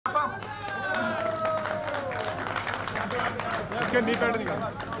Please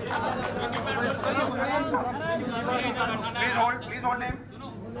hold him.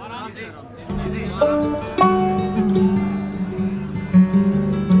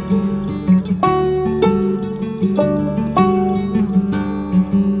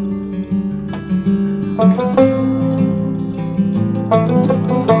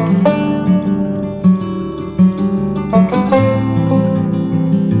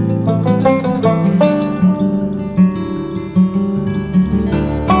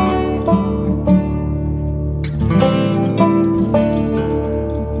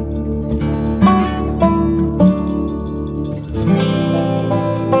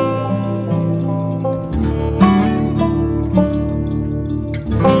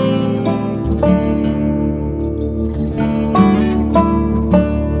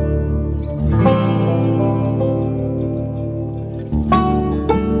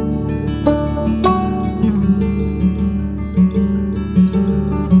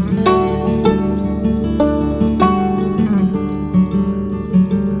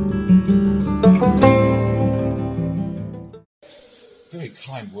 Very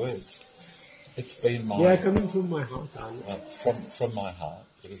kind words. It's been my... They are coming from my heart, from my heart,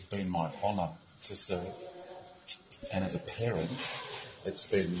 it has been my honour to serve. And as a parent, it's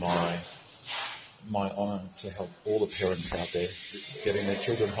been my honour to help all the parents out there getting their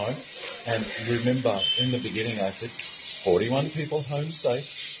children home. And remember, in the beginning I said, 41 people home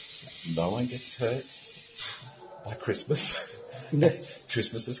safe, no one gets hurt by Christmas. Yes.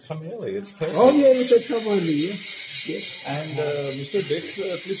 Christmas has come early, it's perfect. Oh, yeah, it has come early, yes. Yes. And Mr. Dex,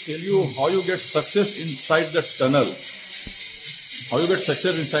 please tell you how you get success inside the tunnel. How you get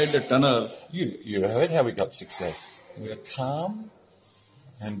success inside the tunnel? You heard how we got success. We were calm,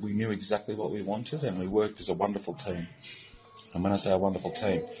 and we knew exactly what we wanted, and we worked as a wonderful team. And when I say a wonderful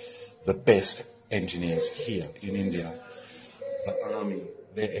team, the best engineers here in India, the army,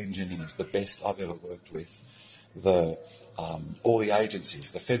 their engineers, the best I've ever worked with, all the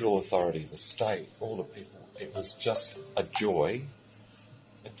agencies, the federal authority, the state, all the people. It was just a joy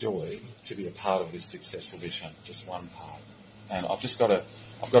to be a part of this successful mission, just one part. And I've got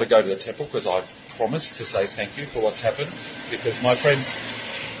to go to the temple because I've promised to say thank you for what's happened. Because my friends,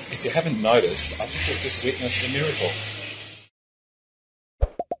 if you haven't noticed, I think we've just witnessed a miracle.